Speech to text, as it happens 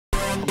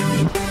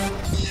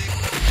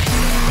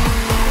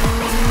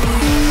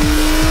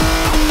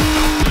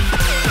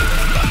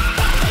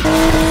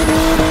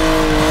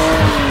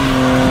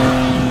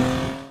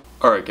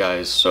Alright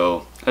guys,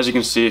 so as you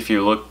can see if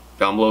you look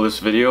down below this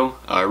video,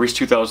 I reached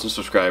 2,000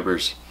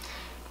 subscribers.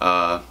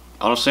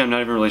 Honestly, I'm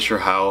not even really sure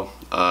how.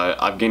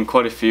 I've gained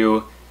quite a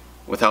few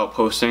without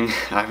posting.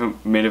 I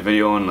haven't made a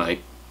video in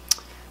like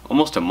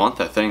almost a month,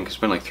 I think. It's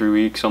been like 3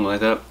 weeks, something like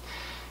that.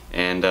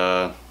 And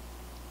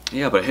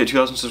yeah, but I hit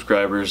 2,000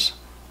 subscribers.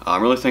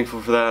 I'm really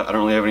thankful for that. I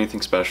don't really have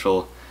anything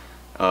special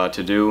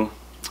to do.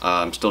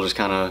 I'm still just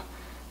kind of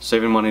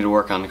saving money to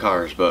work on the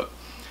cars, but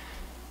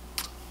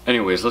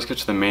anyways, let's get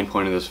to the main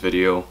point of this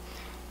video.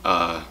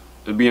 The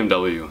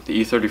BMW, the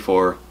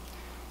E34.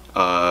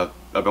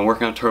 I've been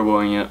working on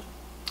turboing it,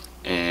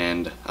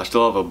 and I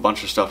still have a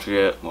bunch of stuff to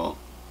get. Well,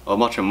 a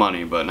bunch of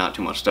money, but not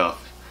too much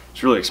stuff.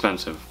 It's really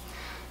expensive,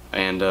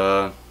 and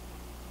I'm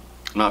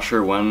not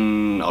sure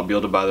when I'll be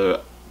able to buy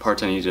the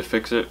parts I need to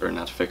fix it, or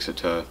not to fix it,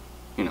 to,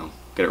 you know,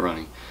 get it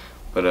running.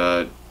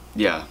 But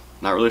yeah,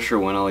 not really sure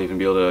when I'll even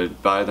be able to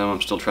buy them.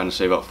 I'm still trying to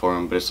save up for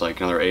them, but it's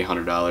like another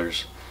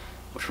 $800,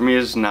 which for me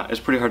is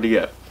pretty hard to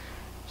get.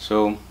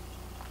 So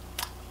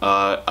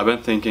I've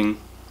been thinking.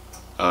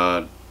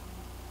 I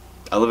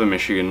live in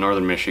Michigan,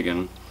 northern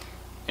Michigan,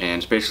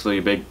 and it's basically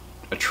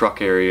a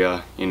truck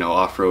area, you know,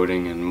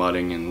 off-roading and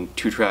mudding and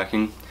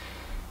two-tracking.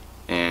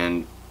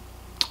 And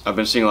I've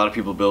been seeing a lot of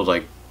people build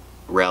like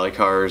rally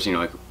cars, you know,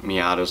 like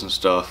Miatas and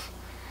stuff,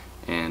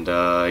 and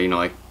you know,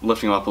 like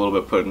lifting them up a little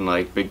bit, putting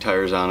like big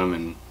tires on them,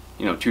 and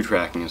you know,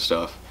 two-tracking and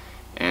stuff.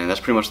 And that's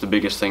pretty much the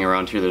biggest thing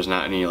around here. There's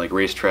not any like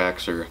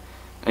racetracks or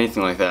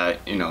anything like that.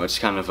 You know, it's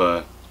kind of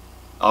a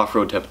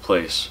off-road type of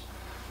place.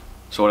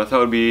 So what I thought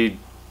would be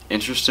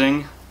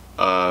interesting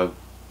would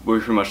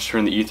pretty much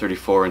turn the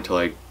E34 into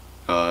like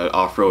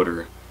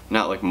off-roader,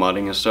 not like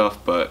mudding and stuff,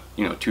 but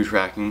you know,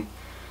 two-tracking,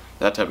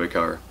 that type of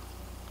car.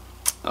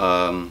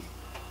 And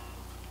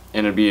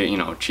it'd be, you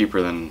know,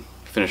 cheaper than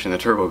finishing the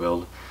turbo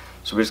build.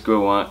 So basically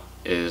what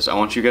I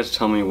want you guys to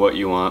tell me what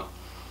you want.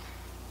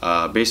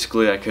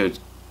 Basically I could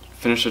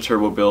finish the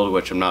turbo build,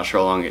 which I'm not sure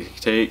how long it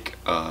could take.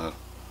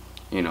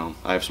 You know,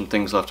 I have some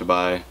things left to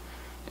buy,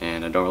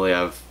 and I don't really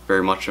have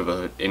very much of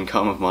an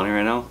income of money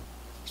right now.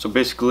 So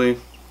basically,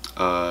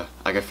 I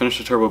could finish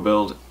the turbo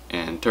build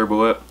and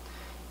turbo it,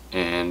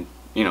 and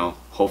you know,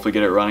 hopefully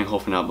get it running,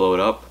 hopefully not blow it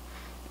up,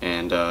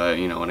 and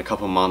you know, in a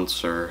couple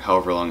months or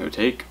however long it would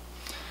take,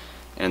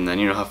 and then,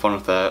 you know, have fun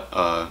with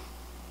that.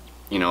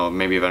 You know,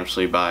 maybe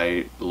eventually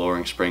buy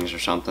lowering springs or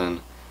something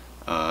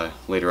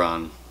later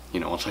on, you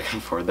know, once I can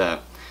afford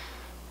that.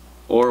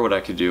 Or what I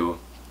could do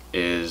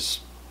is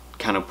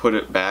kind of put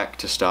it back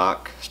to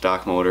stock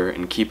motor,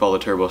 and keep all the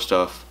turbo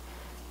stuff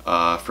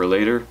for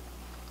later,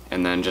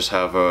 and then just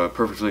have a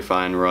perfectly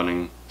fine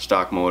running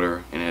stock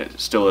motor, and it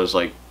still is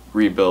like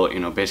rebuilt, you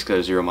know, basically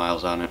has 0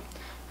 miles on it,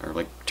 or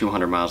like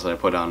 200 miles that I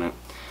put on it.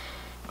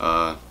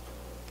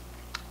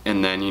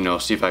 And then, you know,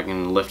 see if I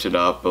can lift it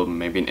up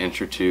maybe an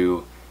inch or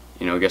two,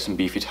 you know, get some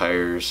beefy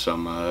tires,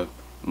 some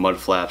mud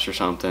flaps or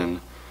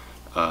something,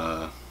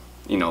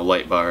 you know,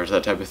 light bars,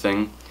 that type of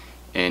thing,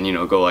 and, you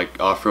know, go like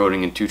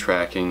off-roading and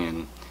two-tracking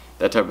and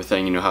that type of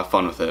thing, you know, have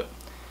fun with it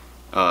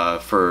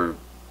for,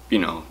 you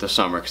know, the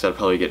summer, because that'll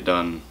probably get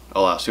done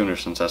a lot sooner,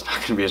 since that's not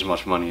going to be as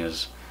much money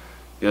as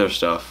the other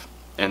stuff.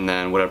 And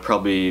then what I'd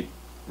probably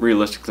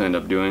realistically end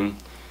up doing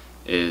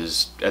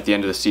is at the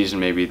end of the season,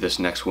 maybe this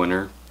next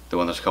winter, the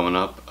one that's coming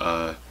up,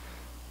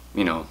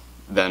 you know,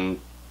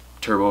 then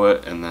turbo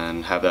it and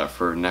then have that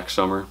for next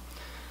summer,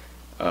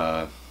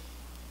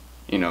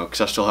 you know, because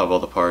I still have all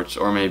the parts.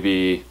 Or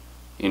maybe,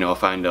 you know,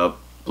 if I end up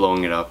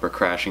blowing it up or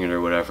crashing it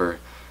or whatever,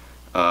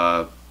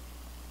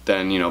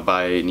 then, you know,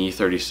 buy an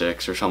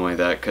E36 or something like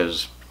that,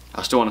 because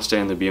I still want to stay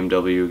in the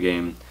BMW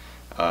game.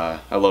 I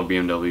love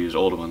BMWs,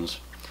 old ones.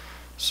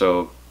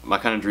 So my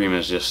kind of dream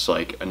is just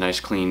like a nice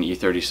clean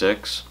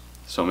E36.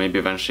 So maybe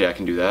eventually I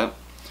can do that.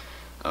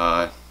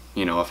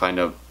 You know, if I end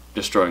up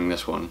destroying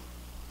this one,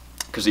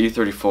 because the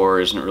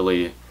E34 isn't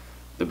really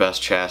the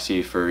best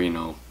chassis for, you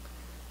know,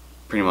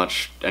 pretty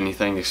much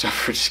anything except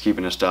for just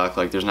keeping it stock.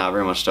 Like, there's not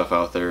very much stuff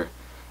out there.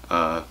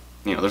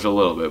 You know, there's a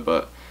little bit,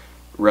 but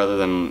rather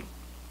than,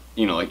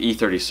 you know, like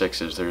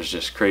E36s, there's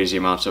just crazy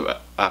amounts of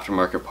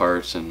aftermarket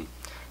parts and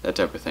that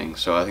type of thing.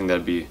 So I think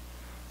that'd be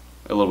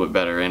a little bit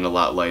better and a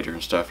lot lighter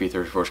and stuff.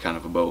 E34 is kind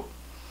of a boat.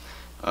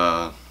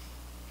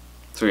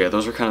 So yeah,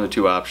 those are kind of the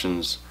two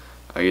options.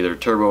 I either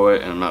turbo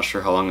it, and I'm not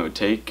sure how long it would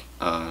take,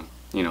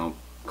 you know,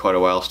 quite a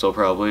while still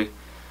probably,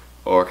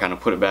 or kind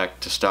of put it back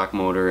to stock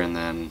motor and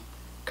then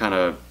kind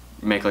of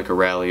make like a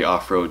rally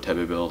off-road type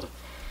of build.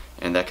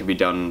 And that could be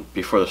done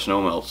before the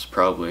snow melts,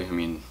 probably. I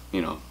mean,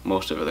 you know,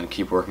 most of it, then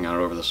keep working on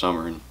it over the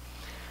summer and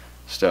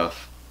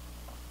stuff.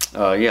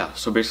 Yeah,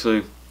 so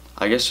basically,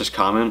 I guess just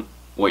comment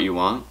what you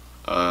want.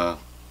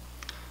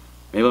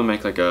 Maybe I'll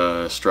make like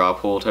a straw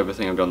poll type of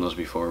thing. I've done those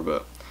before,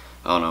 but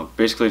I don't know.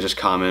 Basically, just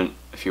comment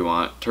if you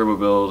want turbo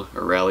build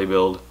or rally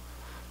build.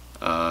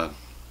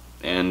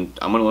 And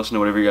I'm gonna listen to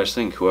whatever you guys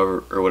think.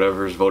 Whoever or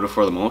whatever's voted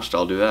for the most,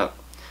 I'll do that,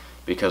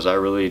 because I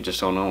really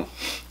just don't know.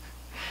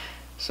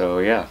 So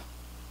yeah,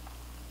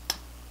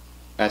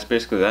 that's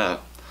basically that.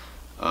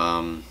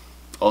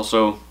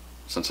 Also,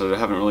 since I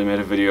haven't really made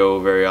a video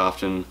very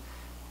often,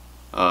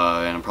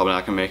 and I'm probably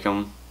not gonna make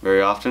them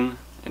very often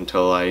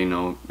until I,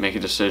 make a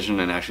decision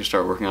and actually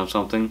start working on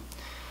something.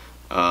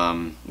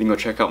 You can go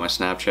check out my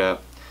Snapchat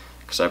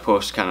because I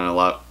post kind of a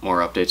lot more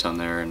updates on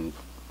there, and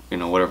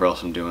whatever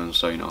else I'm doing.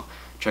 So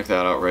check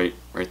that out right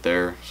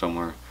there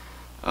somewhere.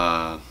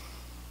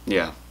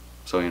 Yeah.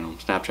 So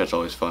Snapchat's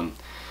always fun.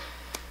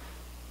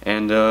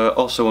 And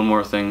also one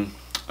more thing.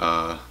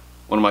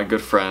 One of my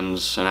good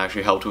friends, and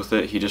actually helped with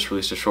it, he just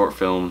released a short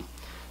film.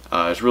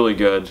 It's really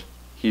good.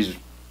 He's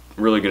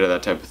really good at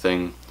that type of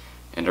thing,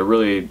 and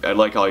I'd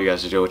like all you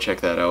guys to go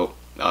check that out.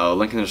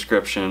 Link in the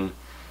description,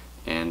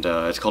 and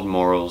it's called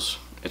Morals.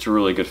 It's a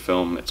really good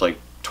film. It's like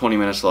 20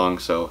 minutes long,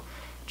 so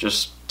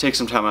just take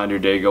some time out of your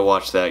day, go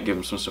watch that, give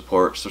him some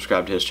support,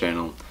 subscribe to his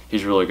channel.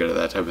 He's really good at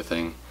that type of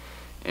thing,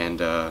 and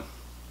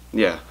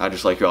yeah, I'd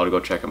just like you all to go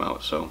check him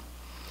out, so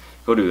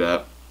go do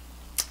that,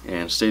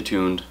 and stay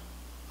tuned.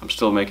 I'm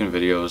still making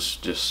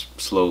videos, just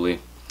slowly.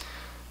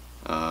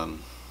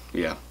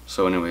 Yeah,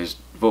 so anyways,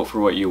 vote for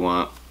what you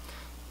want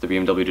the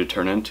BMW to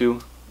turn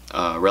into.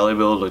 Rally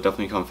build will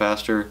definitely come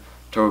faster.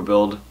 Turbo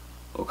build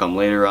will come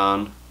later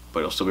on, but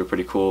it'll still be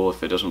pretty cool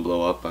if it doesn't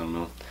blow up, I don't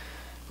know.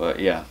 But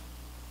yeah.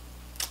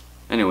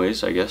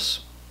 Anyways, I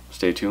guess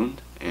stay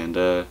tuned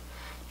and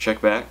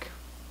check back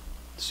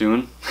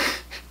soon.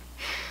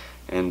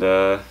 And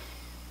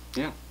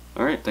yeah,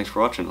 alright, thanks for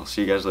watching. I'll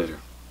see you guys later.